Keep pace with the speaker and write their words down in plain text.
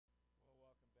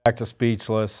Back to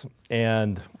speechless,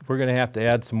 and we're going to have to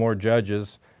add some more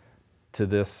judges to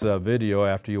this video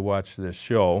after you watch this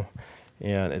show,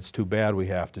 and it's too bad we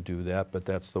have to do that, but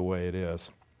that's the way it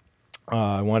is.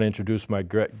 I want to introduce my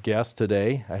guest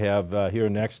today. I have here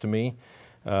next to me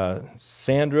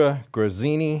Sandra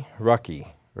Grazzini-Rucki,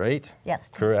 right? Yes.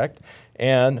 Correct.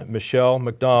 And Michelle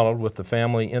MacDonald with the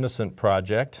Family Innocent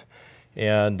Project.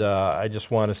 And I just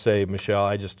want to say, Michelle,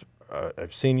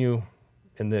 I've seen you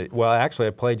in the, well, actually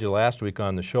I played you last week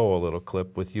on the show, a little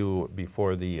clip with you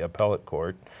before the appellate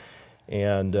court.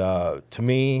 And to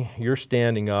me, you're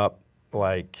standing up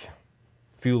like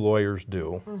few lawyers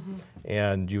do. Mm-hmm.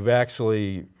 And you've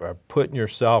actually put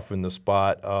yourself in the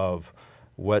spot of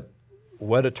what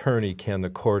attorney can the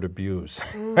court abuse?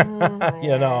 Mm,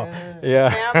 you know,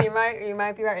 yeah. Tim, you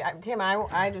might be right. Tim,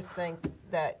 I just think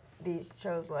that these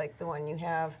shows like the one you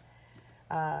have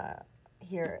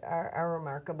here are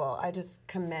remarkable. I just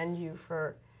commend you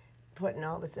for putting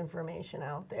all this information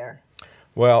out there.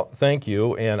 Well, thank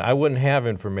you, and I wouldn't have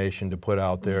information to put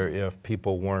out there if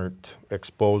people weren't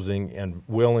exposing and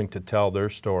willing to tell their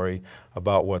story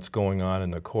about what's going on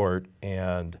in the court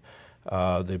and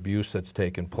the abuse that's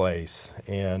taken place.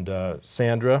 And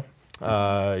Sandra,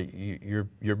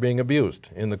 you're being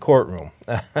abused in the courtroom.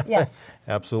 Yes.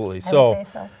 Absolutely. I would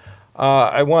say so.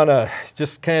 I want to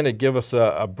just kind of give us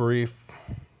a brief,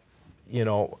 you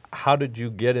know, how did you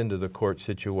get into the court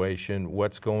situation?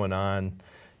 What's going on?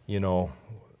 You know,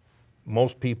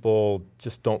 most people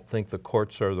just don't think the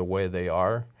courts are the way they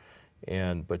are,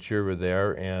 but you were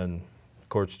there and the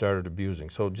court started abusing.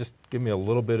 So just give me a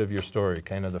little bit of your story,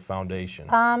 kind of the foundation.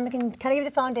 I can kind of give you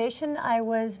the foundation. I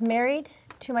was married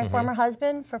to my former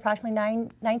husband for approximately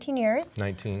 19 years.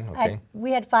 19, okay.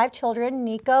 We had 5 children,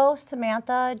 Nico,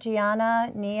 Samantha,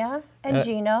 Gianna, Nia, and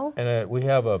Gino. And we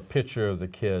have a picture of the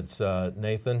kids.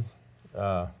 Nathan,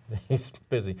 he's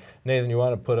busy. Nathan, you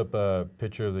want to put up a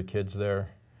picture of the kids there?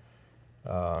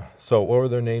 So what were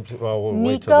their names? Well, we'll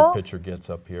wait till the picture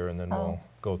gets up here and then we'll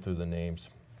go through the names.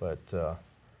 But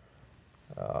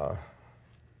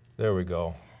there we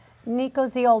go.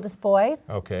 Nico's the oldest boy.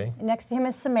 Okay. Next to him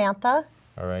is Samantha.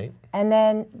 All right. And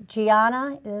then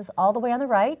Gianna is all the way on the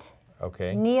right.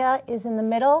 Okay. Nia is in the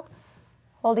middle,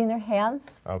 holding their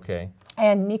hands. Okay.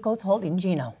 And Nico's holding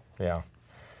Gino. Yeah.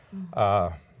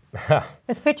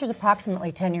 This picture's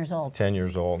approximately 10 years old. 10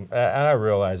 years old. And I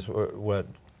realize what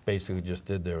basically just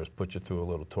did there was put you through a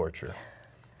little torture.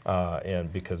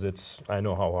 And because I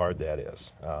know how hard that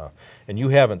is. And you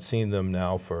haven't seen them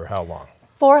now for how long?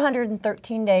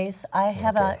 413 days. I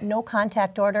have a no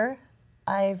contact order.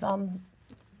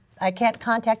 I can't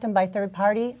contact them by third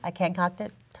party. I can't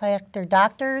contact their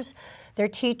doctors, their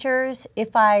teachers.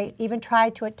 If I even try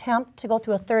to attempt to go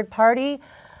through a third party,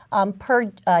 per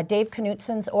Dave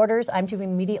Knutson's orders, I'm to be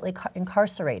immediately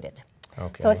incarcerated.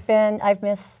 Okay. So I've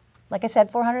missed, like I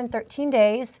said, 413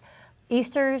 days.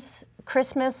 Easter's,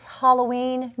 Christmas,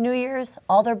 Halloween, New Year's,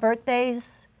 all their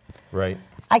birthdays. Right.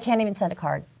 I can't even send a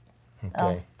card.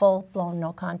 Okay. Full-blown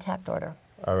no contact order.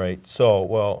 All right. So,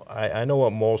 well, I know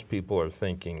what most people are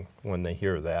thinking when they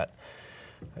hear that.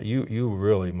 You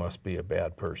really must be a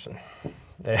bad person.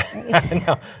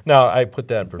 Now, I put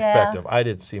that in perspective. Yeah. I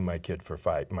didn't see my kids for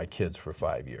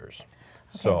 5 years.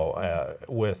 Okay. So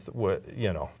with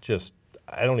you know, just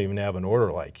I don't even have an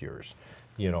order like yours,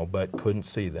 you know, but couldn't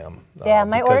see them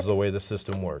because of the way the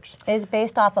system works. Is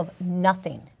based off of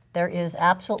nothing. There is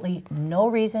absolutely no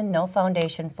reason, no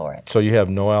foundation for it. So you have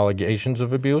no allegations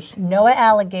of abuse? No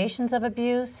allegations of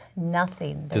abuse,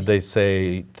 nothing. Did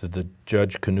the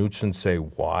Judge Knutson say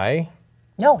why?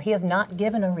 No, he has not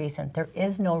given a reason. There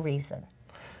is no reason.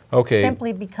 Okay.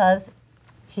 Simply because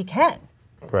he can.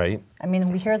 Right. I mean,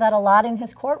 we hear that a lot in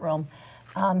his courtroom.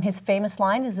 His famous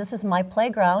line is, "This is my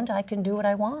playground, I can do what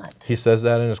I want." He says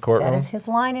that in his courtroom? That is his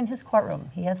line in his courtroom.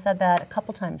 He has said that a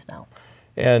couple times now.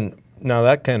 And now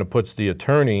that kind of puts the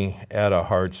attorney at a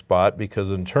hard spot because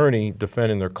an attorney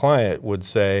defending their client would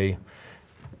say,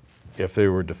 if they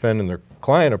were defending their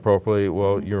client appropriately,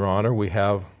 well, Your Honor, we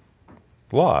have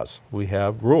laws, we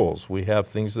have rules, we have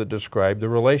things that describe the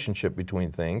relationship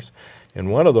between things. And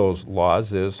one of those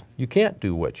laws is you can't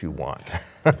do what you want.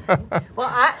 Well,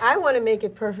 I want to make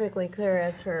it perfectly clear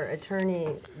as her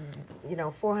attorney, you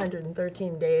know,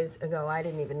 413 days ago, I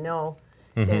didn't even know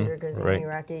Sandra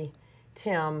Grazzini-Rucki,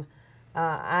 Tim.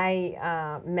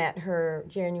 I met her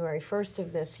January 1st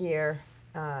of this year.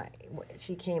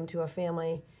 She came to a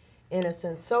Family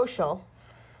Innocent social,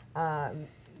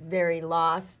 very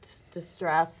lost,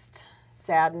 distressed,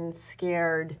 saddened,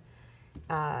 scared.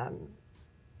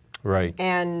 Right.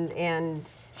 And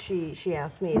she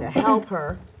asked me to help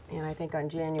her and I think on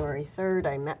January 3rd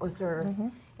I met with her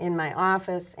in my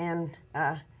office, and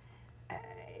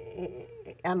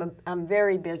I'm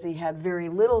very busy, have very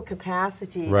little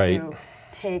capacity to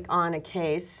take on a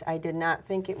case. I did not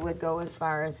think it would go as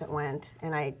far as it went,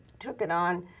 and I took it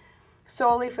on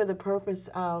solely for the purpose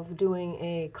of doing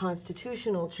a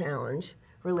constitutional challenge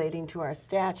relating to our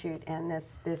statute and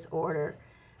this order.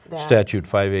 Statute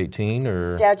 518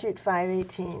 or? Statute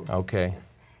 518. Okay.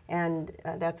 Yes. And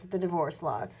that's the divorce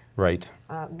laws. Right.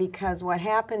 Because what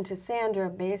happened to Sandra,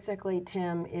 basically,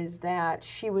 Tim, is that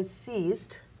she was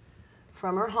seized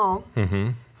from her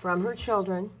home, from her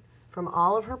children, from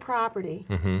all of her property,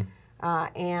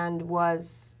 and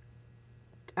was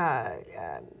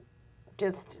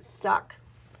just stuck.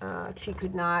 She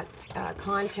could not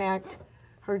contact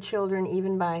her children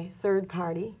even by third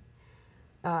party,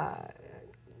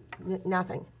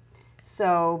 nothing.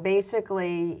 So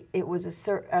basically it was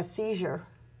a seizure,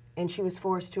 and she was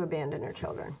forced to abandon her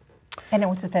children. And it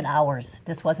was within hours.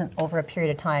 This wasn't over a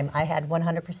period of time. I had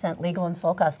 100% legal and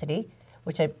sole custody,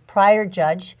 which a prior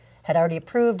judge had already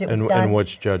approved. It was done. And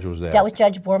which judge was that? That was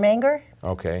Judge Bormanger.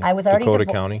 Okay. I was already Dakota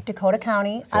County? Dakota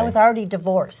County. Okay. I was already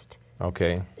divorced.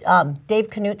 Okay. Dave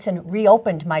Knutson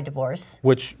reopened my divorce.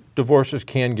 Which divorces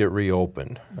can get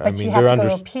reopened. But you have to go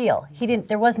to appeal. He didn't.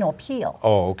 There was no appeal.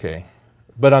 Oh, okay.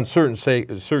 But on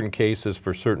certain cases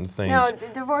for certain things. No,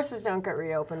 divorces don't get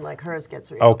reopened like hers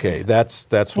gets reopened. Okay, that's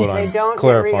what I'm They don't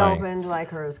clarifying. get reopened like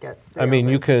hers get reopened. I mean,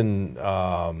 you can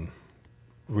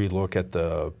relook at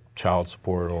the child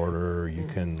support order. You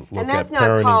can look and that's at not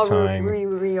parenting called time.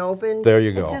 reopened. There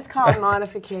you go. It's just called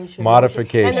modification.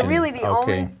 Modification. And really the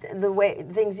Okay. only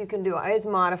things you can do is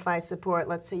modify support.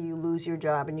 Let's say you lose your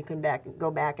job and you can go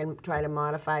back and try to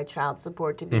modify child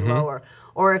support to be lower.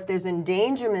 Or if there's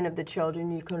endangerment of the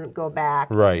children, you can go back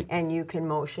and you can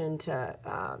motion to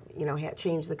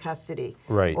change the custody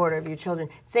order of your children.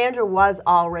 Sandra was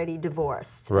already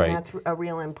divorced. And that's a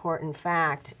real important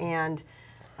fact. And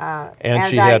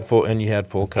you had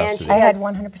full custody. I had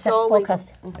 100% full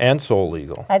custody. And sole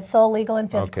legal. I had sole legal and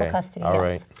physical custody. All yes.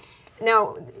 right.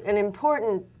 Now, an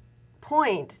important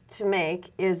point to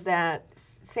make is that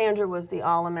Sandra was the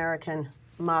all-American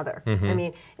mother. I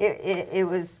mean,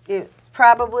 it's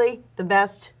probably the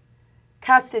best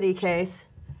custody case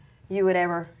you would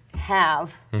ever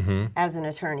have as an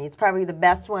attorney. It's probably the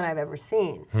best one I've ever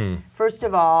seen. First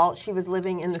of all, she was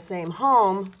living in the same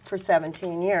home for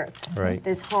 17 years. Right.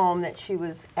 This home that she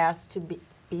was asked to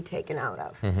be taken out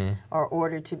of or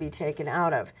ordered to be taken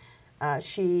out of.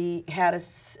 She had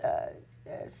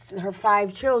her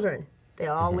 5 children. They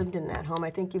all lived in that home.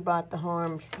 I think you bought the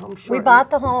home shortly. We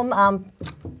bought the home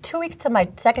 2 weeks to my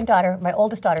second daughter, my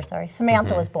oldest daughter, sorry,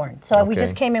 Samantha was born. So we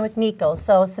just came in with Nico.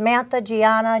 So Samantha,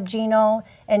 Gianna, Gino,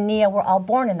 and Nia were all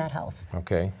born in that house.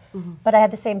 Okay. But I had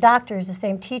the same doctors, the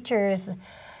same teachers,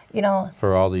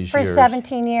 for all these years. For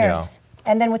 17 years.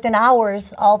 Yeah. And then within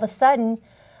hours, all of a sudden,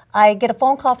 I get a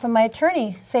phone call from my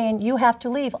attorney saying, you have to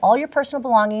leave all your personal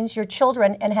belongings, your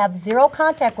children, and have 0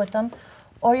 contact with them,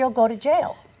 or you'll go to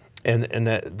jail. And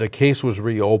that the case was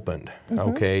reopened,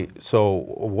 okay? So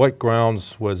what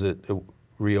grounds was it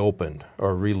reopened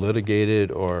or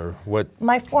relitigated or what?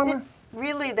 My former...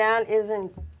 Really, that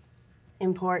isn't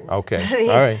important. Okay, I mean,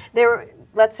 all right.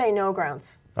 Let's say no grounds.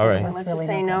 All right. Let's just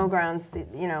say no grounds.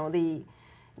 The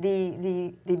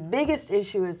biggest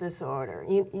issue is this order.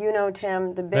 You know,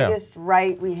 Tim, the biggest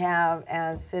right we have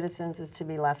as citizens is to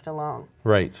be left alone.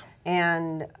 Right.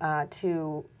 And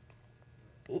to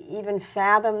even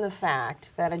fathom the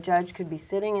fact that a judge could be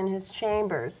sitting in his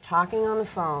chambers talking on the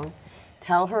phone,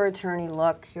 tell her attorney,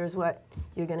 look, here's what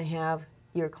you're going to have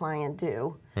your client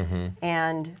do,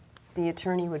 and the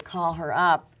attorney would call her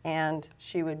up and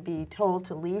she would be told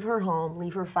to leave her home,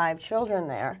 leave her 5 children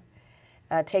there,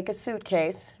 take a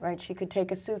suitcase, right? She could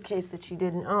take a suitcase that she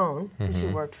didn't own because she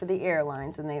worked for the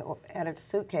airlines and they had a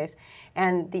suitcase.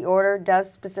 And the order does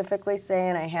specifically say,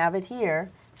 and I have it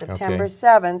here, September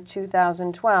 7th,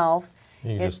 2012.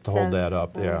 You can just hold that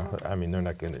up, I mean, they're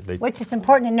not going to... Which is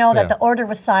important to know that the order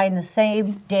was signed the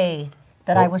same day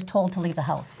that I was told to leave the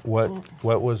house. What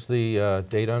was the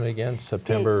date on it again?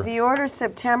 September? The order's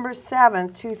September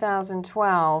 7th,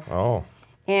 2012. Oh.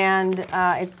 And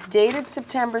it's dated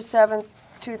September 7th,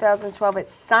 2012.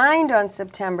 It's signed on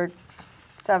September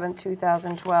 7th,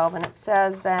 2012, and it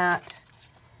says that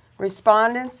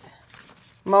respondents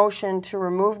motion to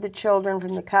remove the children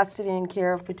from the custody and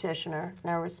care of petitioner.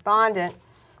 Now, respondent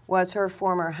was her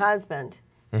former husband.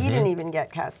 He didn't even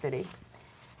get custody.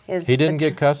 He didn't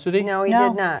get custody? No, he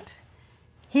did not.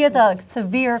 He has a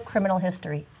severe criminal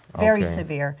history, very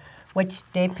severe, which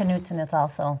Dave Knutson has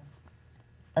also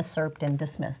usurped and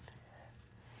dismissed.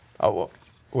 Oh,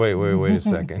 wait a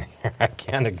second. I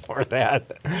can't ignore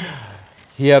that.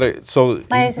 He had a, so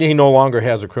he no longer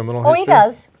has a criminal history? Oh, he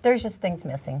does. There's just things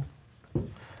missing.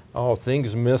 Oh,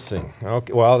 things missing.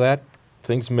 Okay, well, that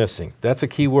things missing. That's a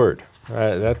key word.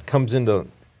 That comes into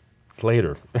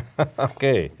later.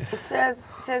 Okay. It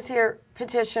says here,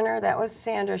 petitioner, that was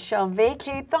Sandra, shall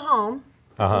vacate the home.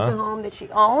 This was the home that she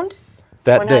owned.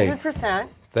 That 100%.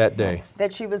 That day.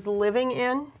 That she was living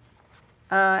in.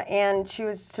 And she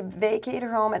was to vacate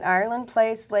her home at Ireland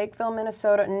Place, Lakeville,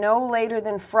 Minnesota, no later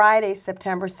than Friday,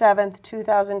 September 7th,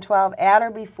 2012, at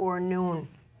or before noon.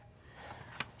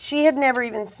 She had never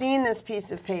even seen this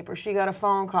piece of paper. She got a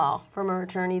phone call from her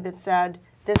attorney that said,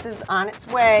 this is on its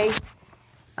way,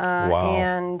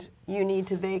 and you need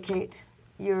to vacate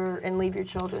and leave your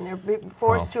children. They're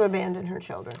forced to abandon her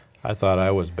children. I thought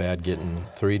I was bad getting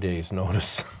 3 days'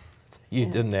 notice. You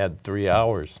didn't add 3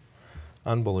 hours.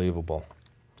 Unbelievable.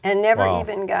 And never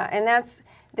even got, and that's,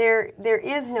 there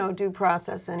is no due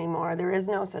process anymore. There is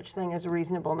no such thing as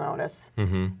reasonable notice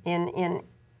in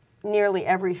nearly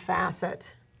every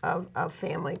facet of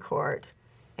family court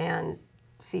and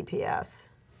CPS,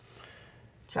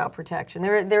 child protection.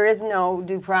 There is no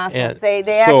due process. They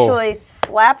actually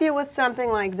slap you with something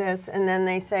like this, and then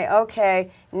they say, okay,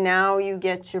 now you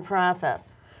get your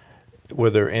process.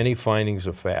 Were there any findings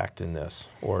of fact in this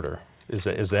order?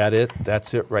 Is that it?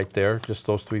 That's it right there? Just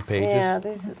those 3 pages? Yeah,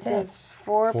 there's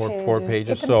 4 pages. 4 pages.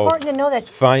 It's important to know that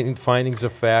findings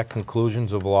of fact,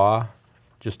 conclusions of law,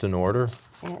 just an order?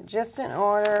 Yeah, just an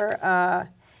order.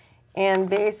 And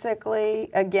basically,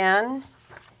 again,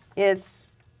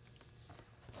 it's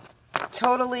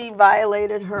totally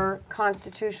violated her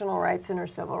constitutional rights and her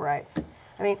civil rights.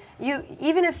 I mean,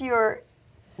 even if you're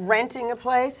renting a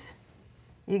place,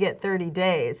 you get 30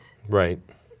 days. Right.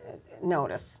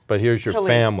 Notice. But here's your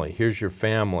family. Here's your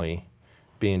family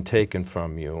being taken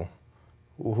from you.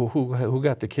 Who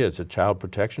got the kids? The Child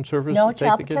Protection Service? No,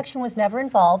 Child Protection was never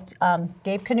involved.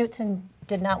 Dave Knutson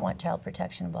did not want Child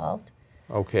Protection involved.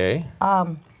 Okay.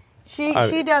 She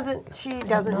doesn't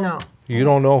know. You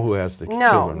don't know who has the children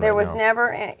right now? No, there was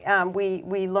never.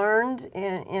 We learned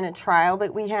in a trial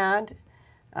that we had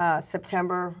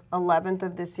September 11th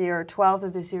of this year, or 12th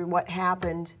of this year, what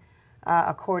happened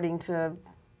according to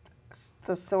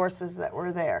the sources that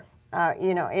were there.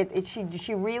 You know,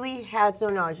 she really has no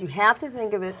knowledge. You have to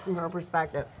think of it from her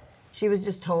perspective. She was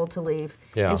just told to leave,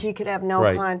 and she could have no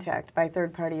contact by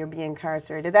third party or be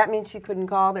incarcerated. That means she couldn't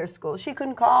call their school. She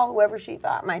couldn't call whoever she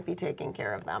thought might be taking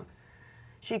care of them.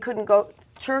 She couldn't go.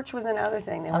 Church was another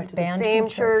thing. They went to the same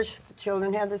church. The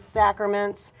children had the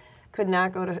sacraments. Could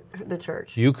not go to the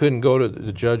church. You couldn't go to,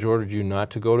 the judge ordered you not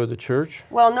to go to the church?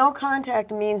 Well, no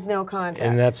contact means no contact.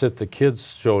 And that's if the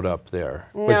kids showed up there.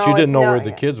 No, but you didn't know where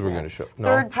the kids were going to show up. No?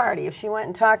 Third party. If she went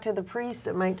and talked to the priest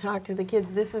that might talk to the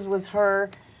kids, was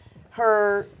her.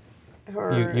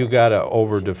 You got to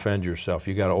over-defend yourself.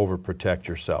 You got to over-protect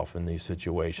yourself in these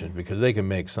situations because they can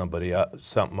make something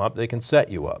up. They can set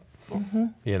you up.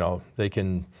 You know, they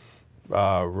can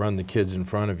run the kids in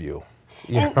front of you.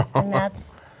 And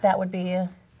that would be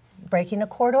breaking a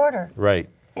court order. Right.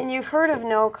 And you've heard of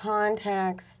no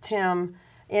contacts, Tim,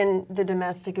 in the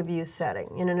domestic abuse setting,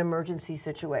 in an emergency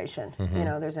situation. You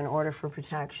know, there's an order for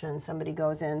protection. Somebody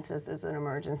goes in, says there's an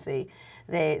emergency.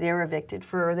 They're evicted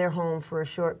for their home for a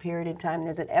short period of time.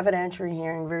 There's an evidentiary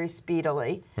hearing very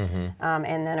speedily, and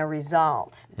then a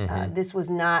result. This was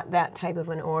not that type of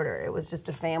an order. It was just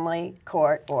a family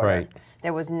court order. Right.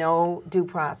 There was no due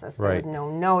process. There was no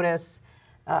notice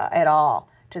at all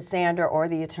to Sandra or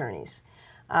the attorneys.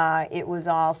 It was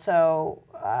also,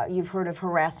 you've heard of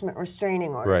harassment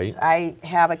restraining orders. Right. I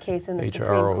have a case in the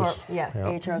Supreme Court. Yes, yep.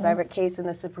 HROs. I have a case in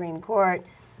the Supreme Court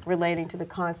relating to the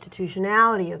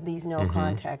constitutionality of these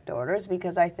no-contact orders,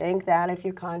 because I think that if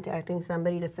you're contacting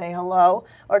somebody to say hello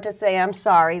or to say I'm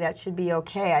sorry, that should be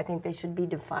okay. I think they should be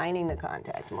defining the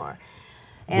contact more.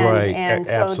 And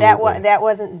so that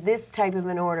wasn't this type of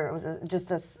an order. It was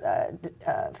just a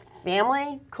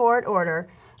family court order,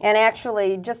 and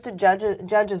actually just a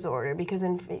judge's order, because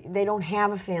they don't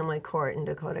have a family court in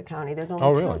Dakota County. There's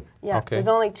only two. Yeah, okay. There's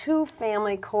only 2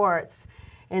 family courts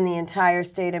in the entire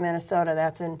state of Minnesota.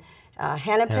 That's in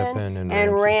Hennepin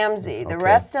and Ramsey. The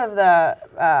rest of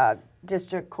the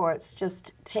district courts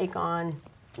just take on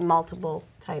multiple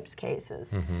types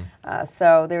cases.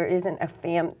 So there isn't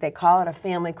they call it a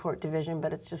family court division,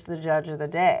 but it's just the judge of the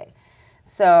day.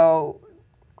 So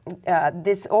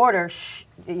this order,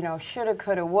 shoulda,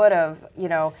 coulda, woulda,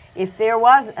 if there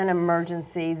was an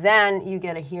emergency, then you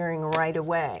get a hearing right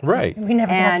away. Right. We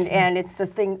never and it's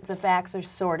the facts are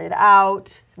sorted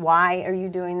out. Why are you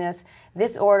doing this?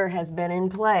 This order has been in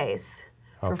place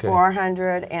for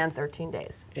 413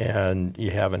 days. And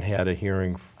you haven't had a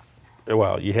hearing,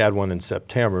 well, you had one in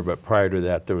September, but prior to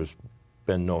that, there was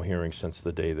been no hearing since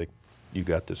the day that you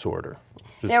got this order.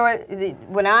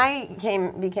 When I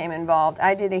became involved,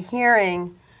 I did a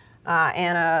hearing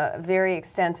and a very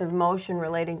extensive motion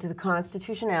relating to the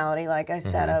constitutionality, like I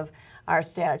said, of our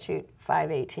statute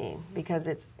 518, because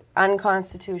it's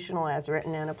unconstitutional as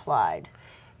written and applied.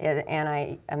 And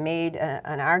I made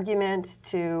an argument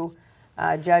to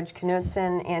Judge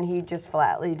Knudsen, and he just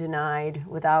flatly denied,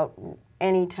 without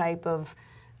any type of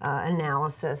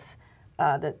analysis,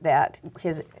 that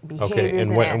his behaviors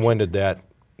and actions. And when did that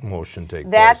motion take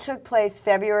place? That took place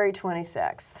February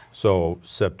 26th. So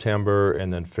September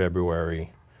and then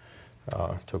February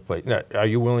took place. Now, are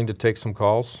you willing to take some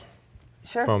calls?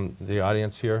 Sure. From the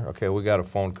audience here? Okay, we got a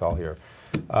phone call here.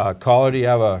 Caller, do you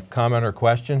have a comment or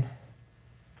question?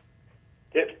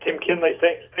 It's Tim Kinley.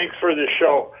 Thanks for the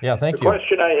show. Yeah, thank you. The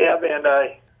question I have, and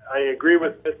I agree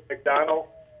with Ms. MacDonald.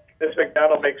 Ms.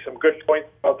 MacDonald makes some good points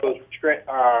about those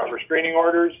restraining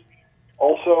orders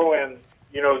also, and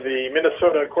you know, the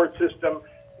Minnesota court system,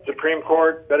 Supreme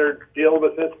Court, better deal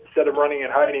with this instead of running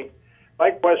and hiding.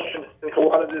 My question, since a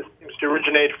lot of this seems to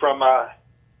originate from,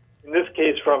 in this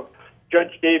case, from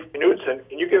Judge Dave Knudsen,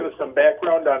 can you give us some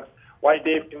background on why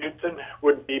Dave Knudsen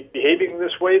would be behaving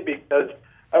this way? Because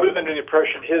I was under the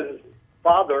impression his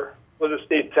father was a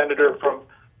state senator from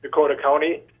Dakota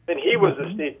County, and he was a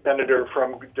state senator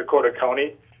from Dakota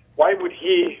County. Why would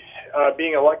he,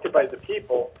 being elected by the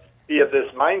people, be of this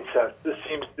mindset? This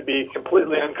seems to be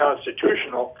completely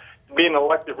unconstitutional. Being an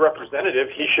elected representative,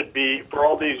 he should be, for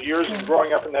all these years and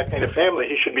growing up in that kind of family,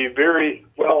 he should be very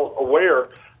well aware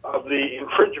of the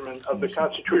infringement of the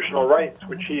constitutional rights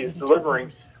which he's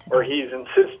delivering or he's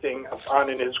insisting upon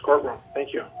in his courtroom.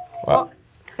 Thank you. Well,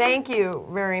 thank you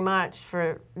very much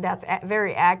for that's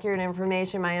very accurate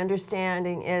information. My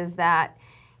understanding is that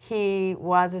he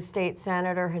was a state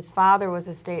senator. His father was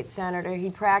a state senator. He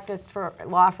practiced for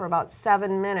law for about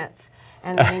 7 minutes,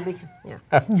 and then he became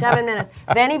 7 minutes.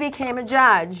 Then he became a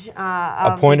judge.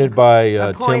 Appointed by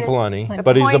Tim Pelani,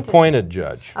 but he's appointed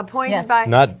judge. Appointed by,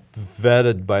 not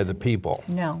vetted by the people.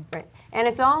 No. Right, and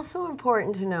it's also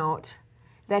important to note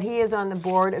that he is on the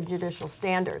Board of Judicial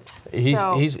Standards.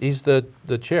 He's the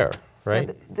chair,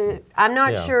 right? I'm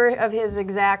not sure of his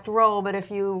exact role, but if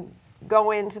you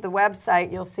go into the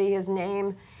website, you'll see his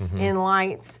name in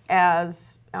lights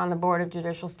as on the Board of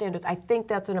Judicial Standards. I think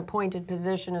that's an appointed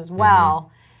position as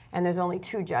well, and there's only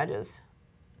 2 judges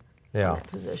in that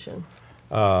position.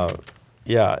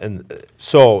 Yeah, and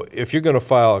so if you're going to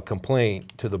file a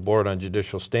complaint to the Board on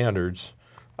Judicial Standards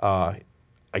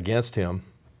against him,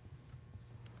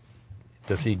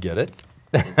 does he get it?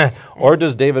 Or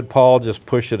does David Paul just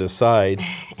push it aside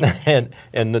and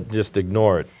just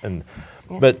ignore it? And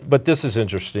but this is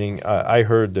interesting. I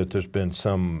heard that there's been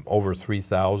over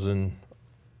 3,000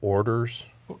 orders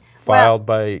filed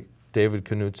by David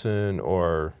Knudsen,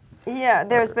 or yeah,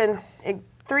 there's been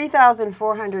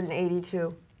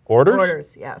 3,482 orders.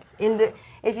 Orders, yes.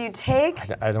 If you take,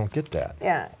 I don't get that.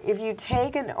 Yeah, if you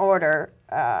take an order,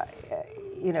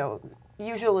 you know,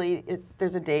 usually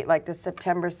there's a date like the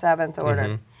September 7th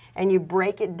order, and you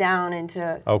break it down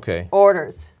into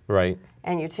orders. Right.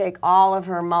 And you take all of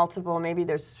her multiple, maybe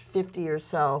there's 50 or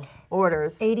so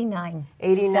orders. 89.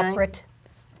 89?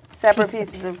 Separate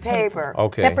pieces of paper.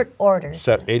 Okay. Separate orders.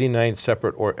 89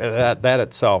 separate orders. That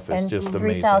itself is just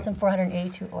amazing.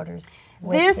 3,482 orders.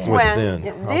 This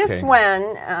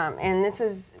one, and this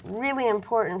is really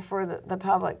important for the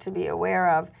public to be aware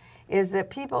of, is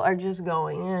that people are just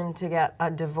going in to get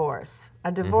a divorce.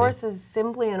 A divorce is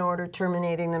simply an order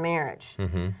terminating the marriage.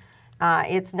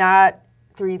 It's not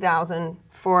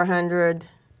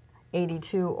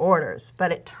 3,482 orders,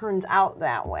 but it turns out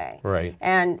that way. Right.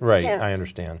 And Tim, I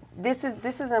understand. This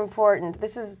is important.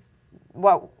 This is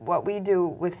what we do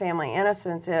with Family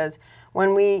Innocence is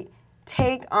when we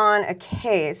take on a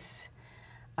case,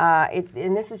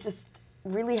 and this is just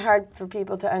really hard for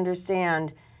people to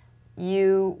understand.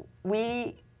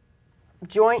 We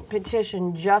joint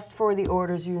petition just for the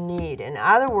orders you need. In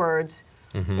other words,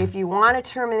 if you want to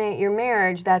terminate your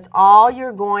marriage, that's all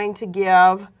you're going to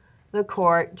give the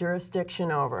court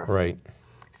jurisdiction over. Right.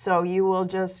 So you will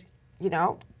just, you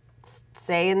know,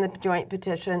 say in the joint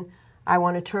petition, I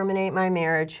want to terminate my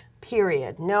marriage,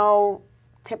 period. No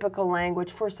typical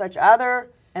language for such other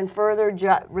and further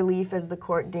relief as the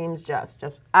court deems just.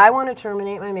 Just, I want to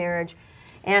terminate my marriage.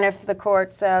 And if the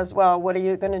court says, well, what are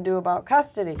you going to do about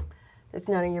custody? it's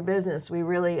none of your business. We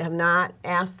really have not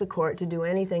asked the court to do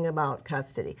anything about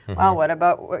custody. Well, what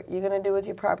about what you're going to do with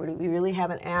your property? We really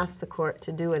haven't asked the court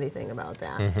to do anything about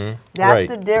that. That's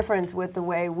the difference with the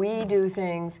way we do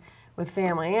things with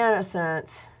family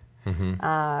innocence.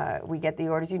 We get the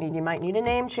orders you need. You might need a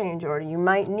name change order. You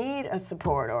might need a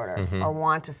support order or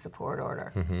want a support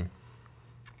order.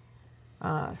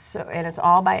 And it's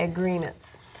all by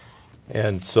agreements.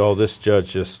 And so this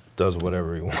judge just does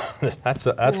whatever he wants. That's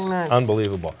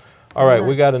unbelievable. All right,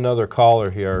 we got another caller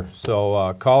here.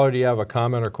 So caller, do you have a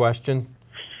comment or question?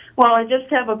 Well, I just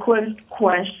have a quick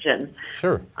question.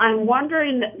 Sure. I'm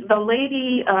wondering, the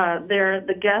lady there,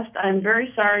 the guest, I'm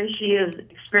very sorry she is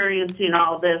experiencing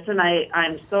all this, and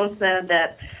I'm so sad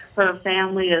that her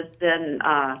family has been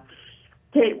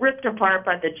ripped apart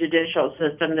by the judicial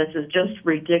system. This is just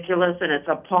ridiculous, and it's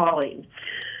appalling.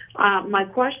 My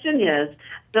question is,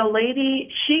 the lady,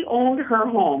 she owned her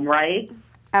home, right?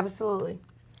 Absolutely.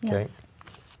 Yes.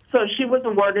 So she was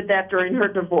awarded that during her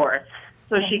divorce,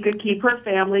 so she could keep her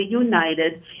family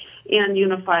united and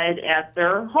unified at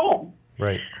their home.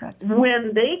 Right. Correct.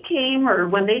 When they came, or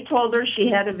when they told her she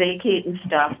had to vacate and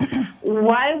stuff,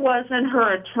 why wasn't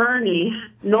her attorney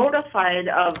notified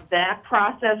of that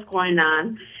process going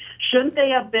on? Shouldn't they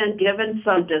have been given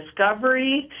some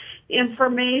discovery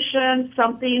information,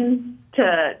 something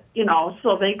to,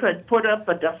 so they could put up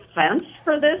a defense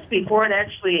for this before it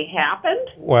actually happened?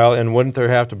 Well, and wouldn't there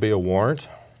have to be a warrant?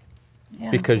 Yeah.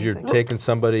 Because you're taking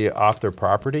somebody off their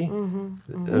property?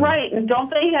 Right, and don't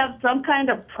they have some kind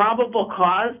of probable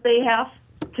cause they have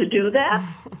to do that?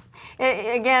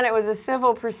 Again, it was a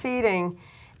civil proceeding.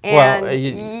 And Well,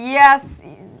 yes,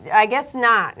 I guess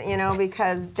not,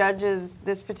 because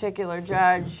this particular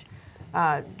judge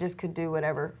just could do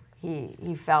whatever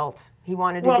he felt he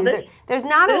wanted to do. There's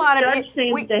not a lot of... This judge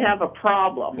seems to have a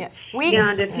problem. Yeah.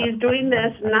 And if he's doing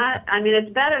this, it's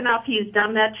bad enough he's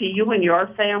done that to you and your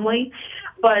family,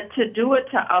 but to do it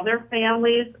to other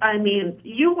families,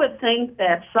 you would think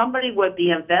that somebody would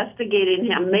be investigating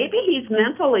him. Maybe he's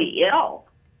mentally ill.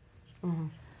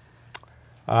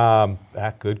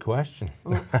 Good question.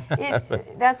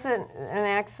 That's an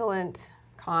excellent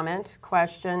comment,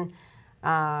 question.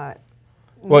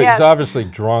 Well, yes. he's obviously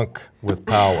drunk with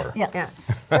power. Yes. Yeah,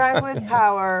 drunk with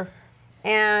power,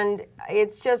 and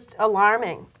it's just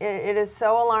alarming. It is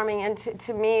so alarming, and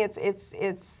to me,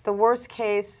 it's the worst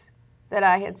case that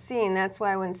I had seen. That's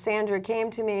why when Sandra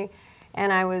came to me,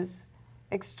 and I was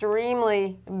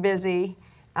extremely busy,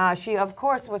 she of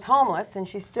course was homeless, and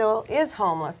she still is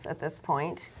homeless at this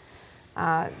point.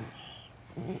 Had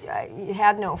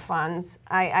no funds.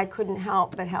 I couldn't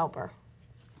help but help her.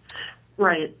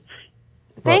 Right.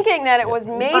 Thinking that it was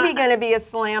maybe going to be a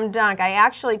slam dunk. I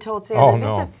actually told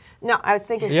Sandra, I was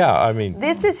thinking,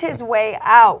 this is his way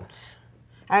out.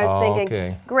 I was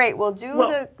thinking, great, we'll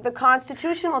do the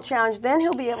constitutional challenge, then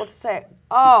he'll be able to say,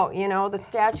 the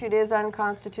statute is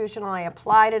unconstitutional, I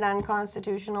applied it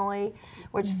unconstitutionally,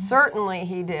 which certainly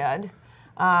he did.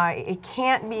 It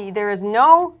can't be, there is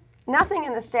nothing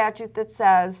in the statute that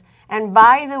says, and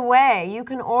by the way, you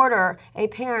can order a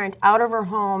parent out of her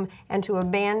home and to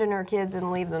abandon her kids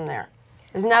and leave them there.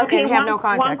 There's nothing, have no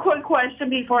contact. One quick question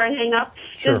before I hang up.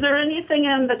 Sure. Is there anything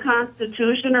in the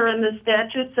Constitution or in the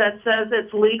statutes that says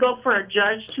it's legal for a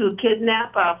judge to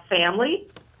kidnap a family?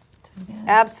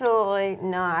 Absolutely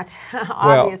not,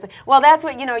 obviously. Well, that's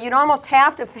what, you'd almost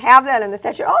have to have that in the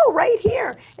statute. Oh, right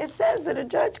here. It says that a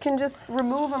judge can just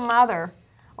remove a mother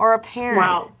or a parent.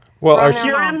 Wow. Well,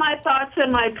 you're in my thoughts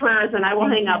and my prayers, and I will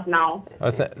hang up now.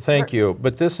 Thank you.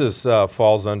 But this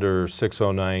falls under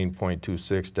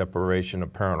 609.26, deprivation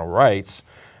of parental rights.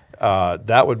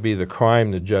 That would be the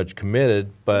crime the judge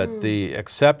committed, but the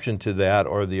exception to that,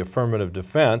 or the affirmative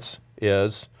defense,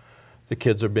 is the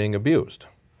kids are being abused.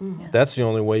 That's the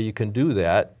only way you can do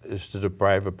that, is to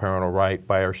deprive a parental right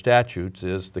by our statutes,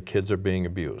 is the kids are being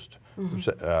abused.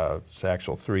 It's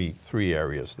actual three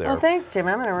areas there. Well, thanks, Tim.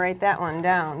 I'm going to write that one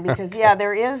down because,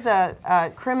 there is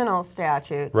a criminal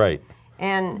statute. Right.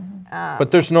 And but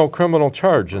there's no criminal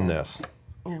charge in this.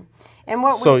 Yeah. And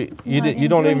what so you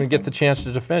don't even get the chance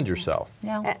to defend yourself.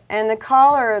 No. And the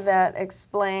caller that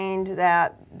explained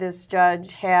that this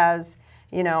judge has,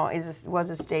 was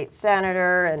a state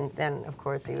senator, and then, of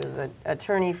course, he was an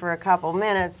attorney for a couple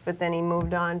minutes, but then he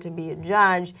moved on to be a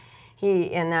judge.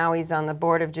 And now he's on the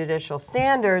Board of Judicial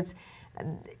Standards.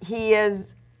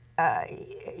 He's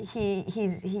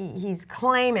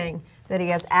claiming that he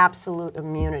has absolute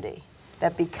immunity.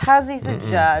 That because he's a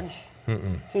judge,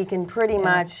 he can pretty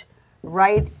much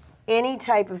write any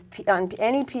type of on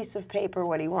any piece of paper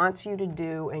what he wants you to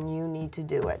do, and you need to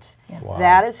do it. Yes. Wow.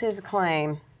 That is his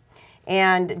claim.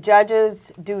 And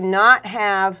judges do not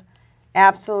have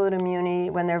absolute immunity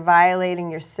when they're violating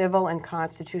your civil and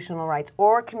constitutional rights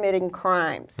or committing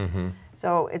crimes.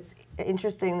 So it's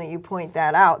interesting that you point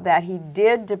that out, that he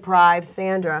did deprive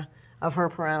Sandra of her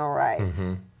parental rights.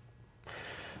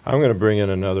 I'm going to bring in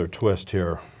another twist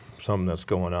here. Something that's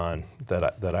going on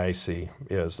that I see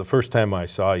is the first time I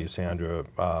saw you, Sandra,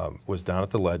 was down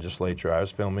at the legislature. I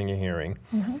was filming a hearing,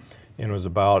 and it was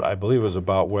about, I believe it was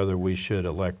about whether we should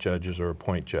elect judges or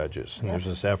appoint judges. And there's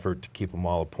this effort to keep them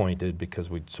all appointed because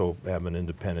we so have an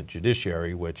independent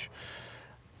judiciary, which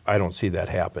I don't see that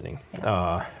happening,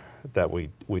 that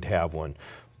we'd have one.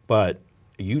 But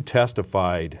you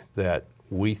testified that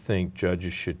we think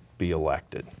judges should be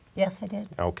elected. Yes, I did.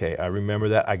 Okay, I remember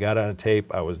that. I got it on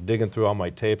tape. I was digging through all my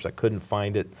tapes. I couldn't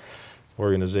find it.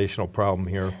 Organizational problem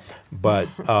here. But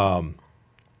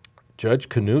Judge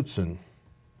Knutson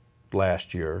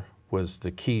last year was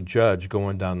the key judge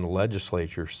going down the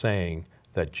legislature saying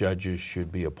that judges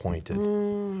should be appointed.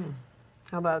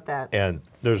 How about that? And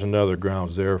there's another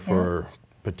grounds there for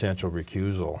potential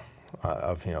recusal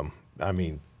of him. I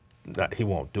mean, he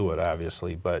won't do it,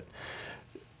 obviously, but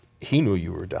he knew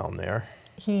you were down there.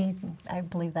 I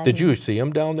believe that. Did you see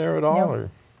him down there at all? No. Or?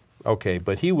 Okay,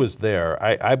 but he was there.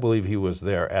 I believe he was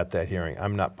there at that hearing.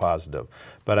 I'm not positive,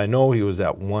 but I know he was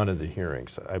at one of the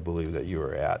hearings. I believe that you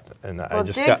were at, and Well,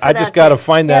 I just got to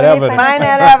find that evidence. Find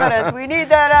that evidence. We need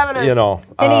that evidence. You know.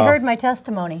 Then he heard my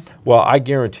testimony. Well, I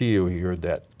guarantee you he heard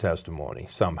that testimony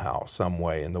somehow, some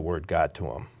way, and the word got to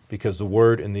him because the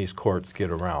word in these courts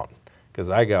get around. Because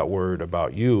I got word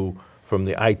about you from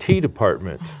the IT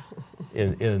department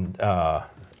in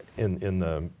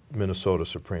the Minnesota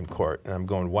Supreme Court, and I'm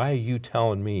going, why are you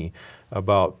telling me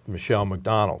about Michelle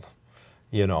MacDonald?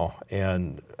 You know,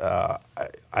 and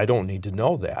I don't need to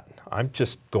know that. I'm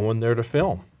just going there to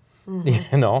film, you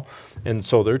know, and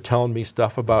so they're telling me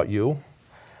stuff about you.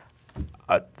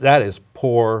 That is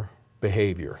poor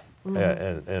behavior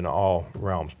in all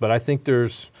realms. But I think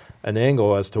there's an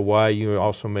angle as to why you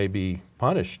also may be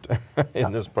punished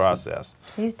in this process.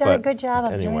 He's done a good job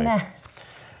of doing that.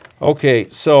 Okay,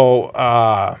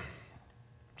 so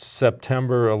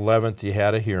September 11th, you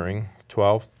had a hearing,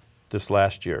 12th, this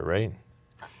last year, right?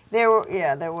 There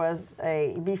was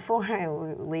a,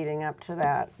 leading up to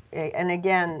that, and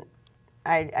again,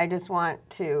 I just want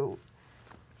to,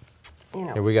 you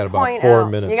know, we got about 4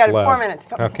 minutes left. You got 4 minutes.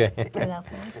 Okay.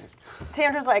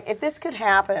 Sandra's like, if this could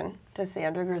happen to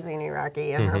Sandra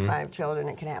Grazzini-Rucki and her 5 children,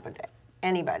 it can happen to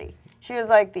anybody. She was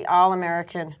like the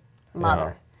all-American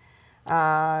mother.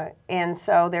 And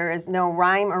so there is no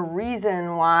rhyme or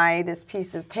reason why this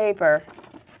piece of paper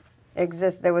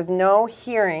exists. There was no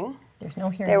hearing. There's no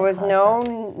hearing. There was no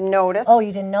notice. Oh,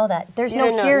 you didn't know that. There's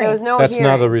no hearing. There was no That's hearing.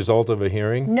 not the result of a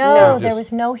hearing? No, there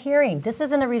was no hearing. This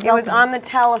isn't a result. It was on the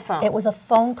telephone. It was a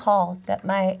phone call that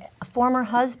my former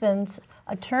husband's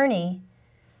attorney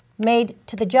made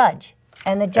to the judge.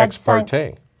 And the judge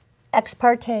signed. Ex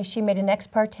parte. She made an ex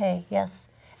parte, yes.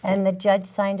 And the judge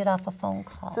signed it off a phone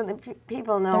call. So the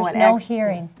people know There's what no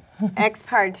hearing. Ex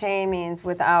parte means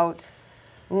without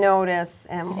notice.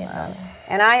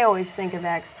 And I always think of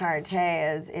ex parte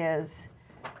as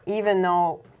even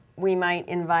though we might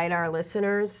invite our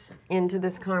listeners into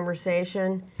this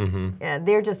conversation,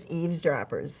 they're just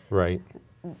eavesdroppers. Right.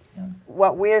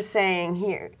 What we're saying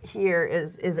here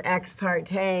is ex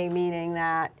parte, meaning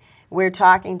that we're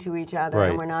talking to each other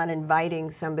and we're not inviting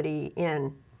somebody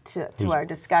in to our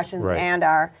discussions and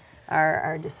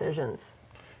our decisions.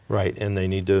 Right, and they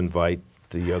need to invite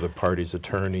the other party's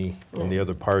attorney and the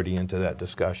other party into that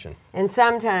discussion. And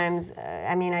sometimes,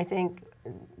 I mean, I think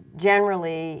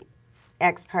generally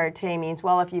ex parte means,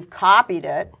 well, if you've copied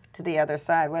it to the other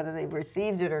side, whether they've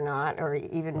received it or not, or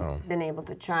even been able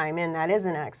to chime in, that is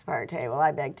an ex parte. Well,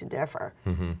 I beg to differ.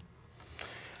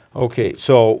 Okay,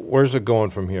 so where's it going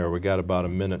from here? We got about a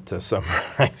minute to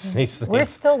summarize these things. We're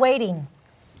still waiting.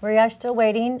 We are still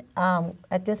waiting.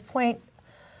 At this point,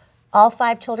 all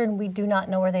 5 children, we do not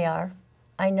know where they are.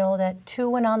 I know that 2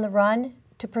 went on the run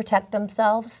to protect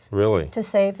themselves. Really? To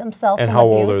save themselves from abuse. And how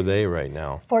old are they right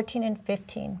now? 14 and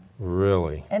 15.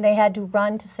 Really? And they had to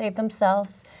run to save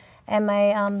themselves. And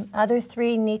my other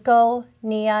 3, Nico,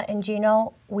 Nia, and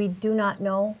Gino, we do not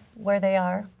know where they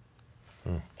are.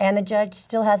 And the judge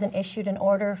still hasn't issued an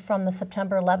order from the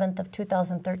September 11th of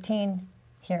 2013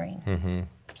 hearing.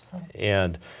 So.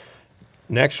 And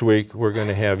next week, we're going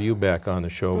to have you back on the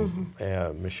show,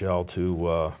 Michelle,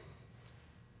 to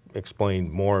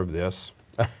explain more of this.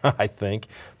 I think,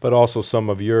 but also some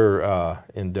of your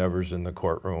endeavors in the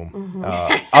courtroom,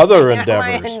 other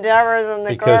endeavors. My endeavors in the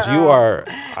because courtroom. you are,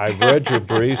 I've read your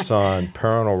briefs on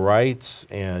parental rights,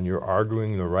 and you're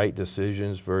arguing the right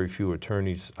decisions. Very few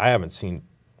attorneys, I haven't seen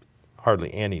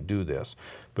hardly any do this,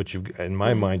 but you've, in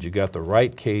my mind, you got the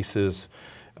right cases.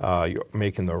 You're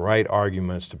making the right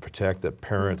arguments to protect that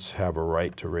parents have a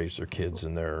right to raise their kids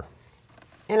in their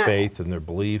faith and their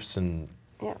beliefs, and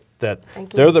that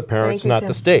they're the parents, not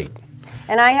the state.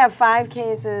 And I have 5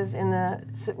 cases in the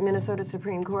Minnesota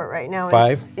Supreme Court right now,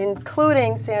 5?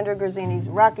 Including Sandra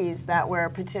Grazzini-Rucki's that we're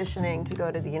petitioning to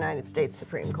go to the United States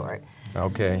Supreme Court.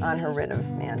 Okay. On her writ of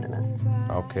mandamus.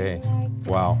 Okay.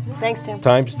 Wow. Thanks, Tim.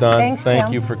 Time's done. Thanks, Thank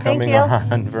Tim. you for Thank coming you.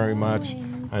 on very much.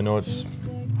 I know it's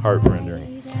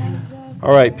heart-rending.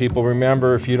 All right, people,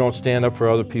 remember, if you don't stand up for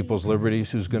other people's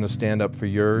liberties, who's going to stand up for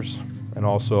yours? And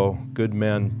also, good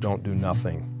men don't do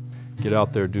nothing. Get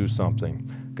out there, do something.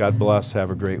 God bless.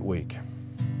 Have a great week.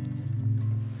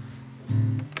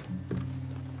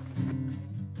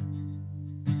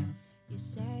 You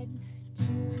said to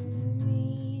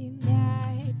me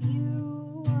that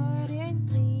you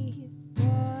wouldn't leave,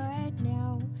 but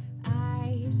now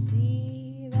I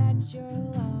see that you're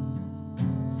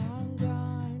long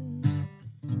gone.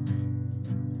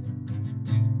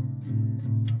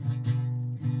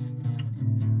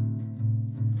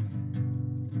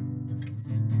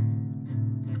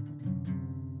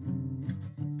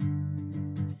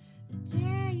 The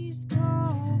days go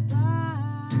by,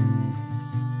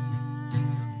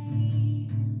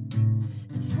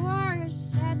 the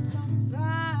forest sets on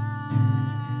fire,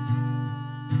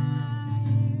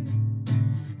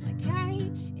 my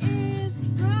kite is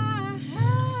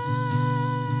flying,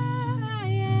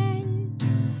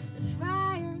 the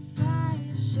firefly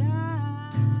is shining.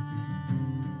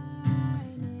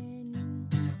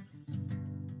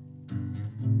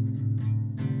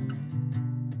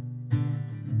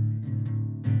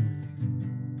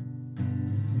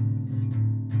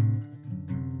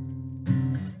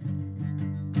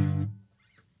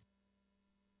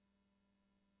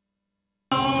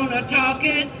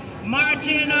 Talking,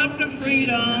 marching up the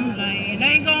freedom lane,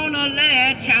 ain't gonna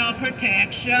let child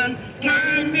protection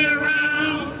turn me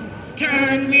around,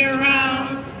 turn me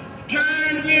around,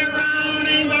 turn me around,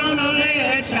 ain't gonna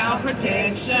let child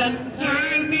protection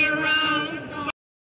turn